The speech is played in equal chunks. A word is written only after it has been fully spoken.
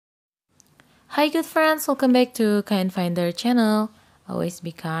Hi good friends, welcome back to Kind Finder channel. Always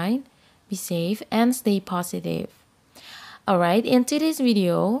be kind, be safe, and stay positive. Alright, in today's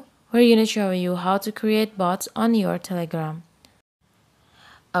video, we're gonna show you how to create bots on your Telegram.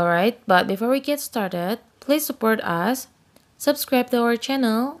 Alright, but before we get started, please support us, subscribe to our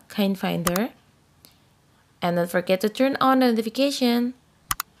channel, Kind Finder, and don't forget to turn on the notification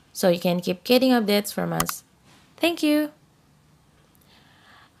so you can keep getting updates from us. Thank you!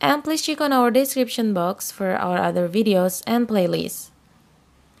 And please check on our description box for our other videos and playlists.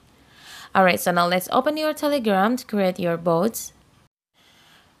 Alright, so now let's open your Telegram to create your bots.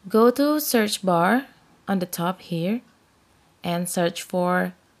 Go to search bar on the top here and search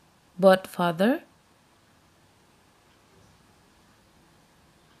for bot father.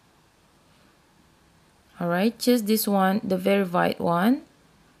 Alright, choose this one, the very white one.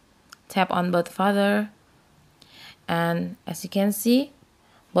 Tap on bot father. And as you can see,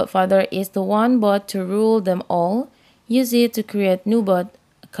 bot father is the one bot to rule them all. Use it to create new bot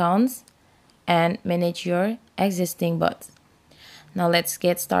accounts and manage your existing bots. Now let's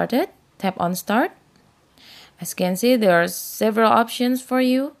get started. Tap on start. As you can see, there are several options for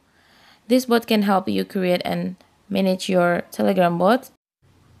you. This bot can help you create and manage your Telegram bot.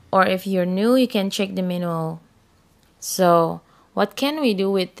 Or if you're new, you can check the manual. So what can we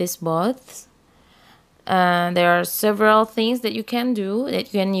do with this bot? There are several things that you can do,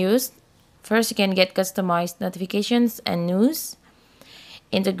 that you can use. First, you can get customized notifications and news,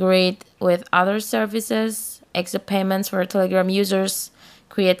 integrate with other services, accept payments for Telegram users,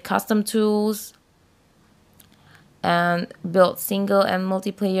 create custom tools, and build single and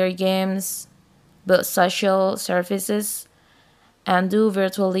multiplayer games, build social services, and do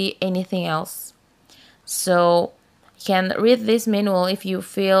virtually anything else. So you can read this manual if you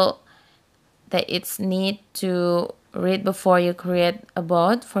feel that it's need to read before you create a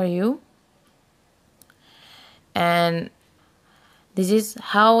bot for you. And this is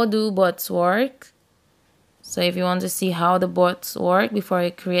how do bots work. So if you want to see how the bots work before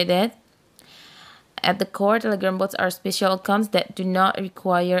you create it, at the core, Telegram bots are special accounts that do not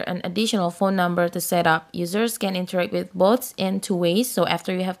require an additional phone number to set up. Users can interact with bots in two ways. So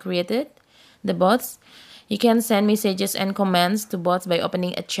after you have created the bots, you can send messages and comments to bots by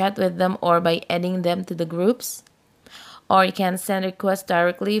opening a chat with them or by adding them to the groups. Or you can send requests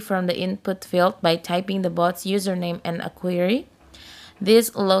directly from the input field by typing the bot's username and a query.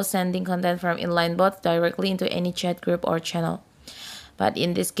 This allows sending content from inline bots directly into any chat group or channel. But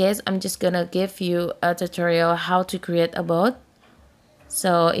in this case, I'm just gonna give you a tutorial how to create a bot.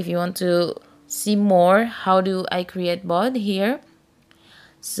 So if you want to see more, how do I create bot here?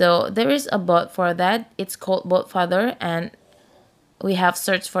 So there is a bot for that. It's called bot father, and we have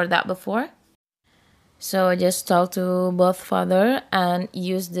searched for that before. So just talk to bot father and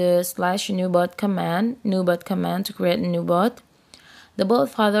use the /newbot command to create a new bot. The bot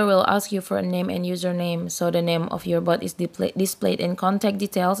father will ask you for a name and username. So the name of your bot is displayed in contact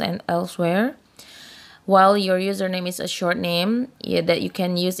details and elsewhere, while your username is a short name that you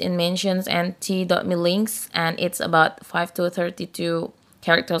can use in mentions and t.me links, and it's about 5 to 32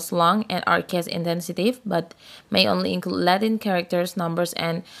 characters long and are case insensitive, but may only include Latin characters, numbers,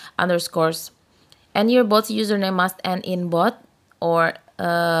 and underscores. And your bot's username must end in bot or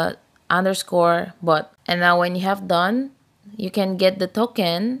underscore bot. And now when you have done, you can get the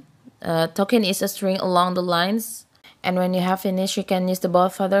token. Token is a string along the lines. And when you have finished, you can use the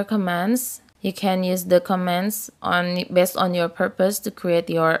bot father commands. You can use the commands based on your purpose to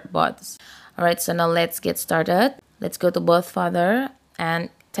create your bots. Alright, so now let's get started. Let's go to bot father and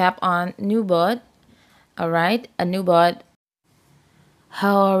tap on new bot. Alright, a new bot.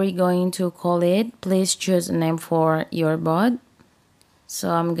 How are we going to call it? Please choose a name for your bot.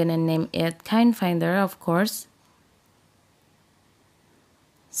 So I'm gonna name it Kind Finder, of course.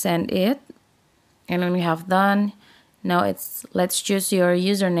 Send it. And when we have done, now let's choose your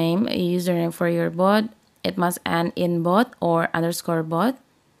username, a username for your bot. It must end in bot or underscore bot.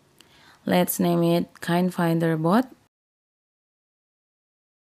 Let's name it Kind Finder bot.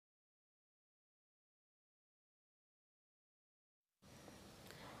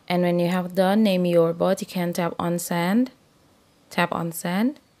 And when you have done name your bot, you can tap on send. Tap on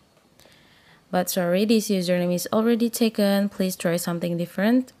send. But sorry, this username is already taken. Please try something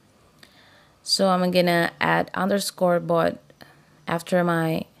different. So I'm gonna add underscore bot after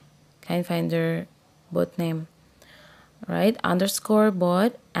my Kind Finder bot name. Right, underscore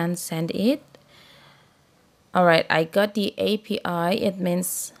bot and send it. Alright, I got the API. It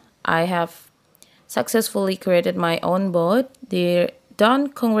means I have successfully created my own bot. Done.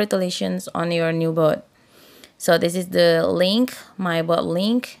 Congratulations on your new bot. So this is the link, my bot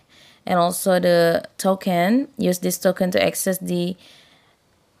link. and also the token. Use this token to access this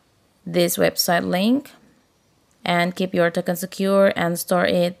website link, and keep your token secure and store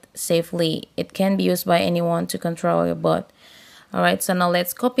it safely. It can be used by anyone to control your bot. Alright, so now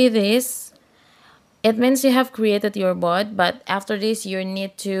let's copy this. It means you have created your bot, but after this you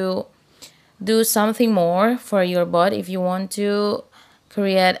need to do something more for your bot. If you want to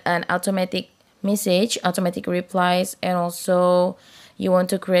create an automatic message, automatic replies, and also you want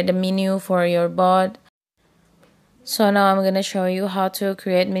to create a menu for your bot. So now I'm going to show you how to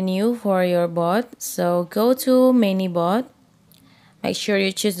create menu for your bot. So go to many bot. Make sure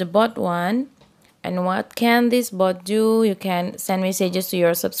you choose the bot one. And what can this bot do? You can send messages to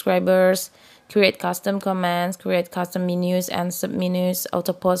your subscribers, create custom commands, create custom menus and submenus,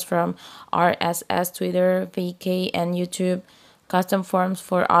 auto post from RSS, Twitter, VK, and YouTube, custom forms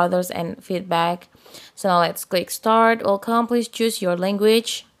for others, and feedback. So now let's click start. Welcome. Please choose your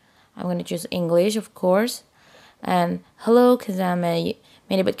language. I'm going to choose English, of course. And hello, Kazame.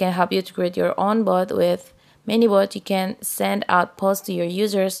 Manybot can help you to create your own bot. With Manybot, you can send out posts to your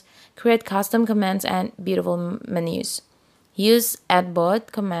users, create custom commands and beautiful menus. Use add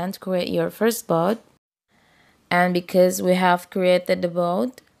bot command to create your first bot. And because we have created the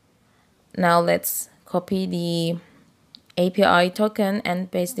bot, now let's copy the API token and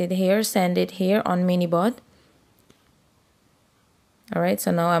paste it here, send it here on Manybot. Alright,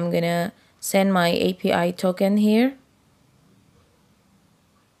 so now I'm gonna send my API token here.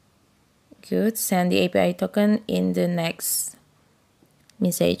 Good. Send the API token in the next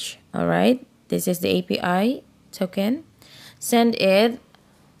message. Alright, this is the API token. Send it,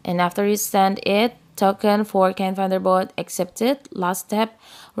 and after you send it, token for KineFinder bot accepted. Last step,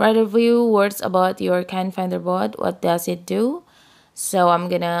 write a few words about your KineFinder bot. What does it do? So I'm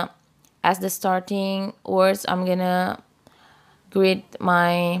gonna, as the starting words, I'm gonna greet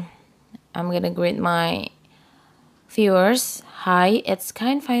my viewers. Hi, it's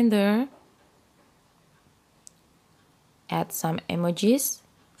KineFinder. Add some emojis,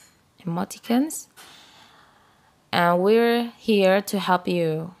 emoticons, and we're here to help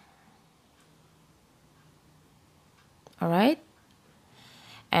you. Alright,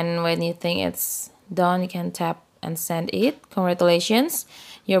 and when you think it's done, you can tap and send it. Congratulations,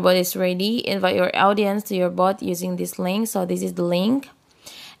 your bot is ready. Invite your audience to your bot using this link. So this is the link,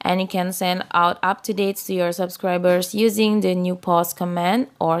 and you can send out updates to your subscribers using the new post command,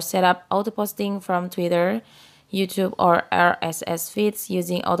 or set up auto posting from Twitter, YouTube, or RSS feeds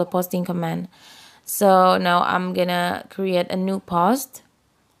using auto posting command. So now I'm gonna create a new post.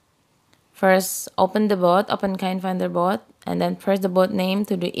 First, open the bot, open KineFinder bot, and then press the bot name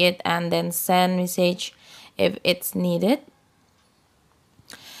to do it, and then send message if it's needed,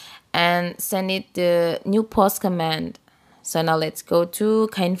 and send it the new post command. So now let's go to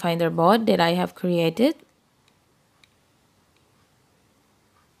KineFinder bot that I have created.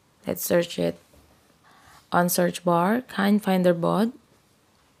 Let's search it on search bar, KineFinder bot.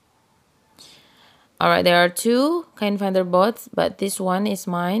 Alright, there are two KineFinder bots, but this one is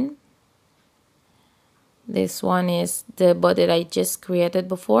mine. This one is the bot that I just created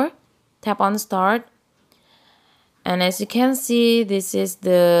before. Tap on start, and as you can see, this is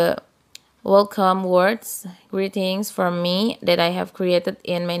the welcome words, greetings from me that I have created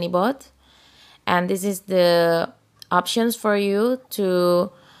in Manybot. And this is the options for you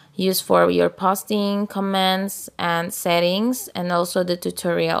to use for your posting, comments, and settings, and also the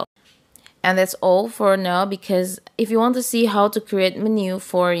tutorial. And that's all for now, because if you want to see how to create menu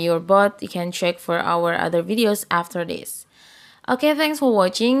for your bot, you can check for our other videos after this. Okay, thanks for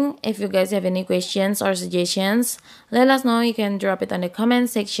watching. If you guys have any questions or suggestions, let us know. You can drop it on the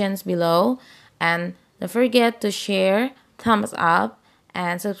comment sections below. And don't forget to share, thumbs up,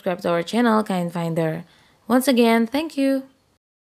 and subscribe to our channel, KineFinder. Once again, thank you.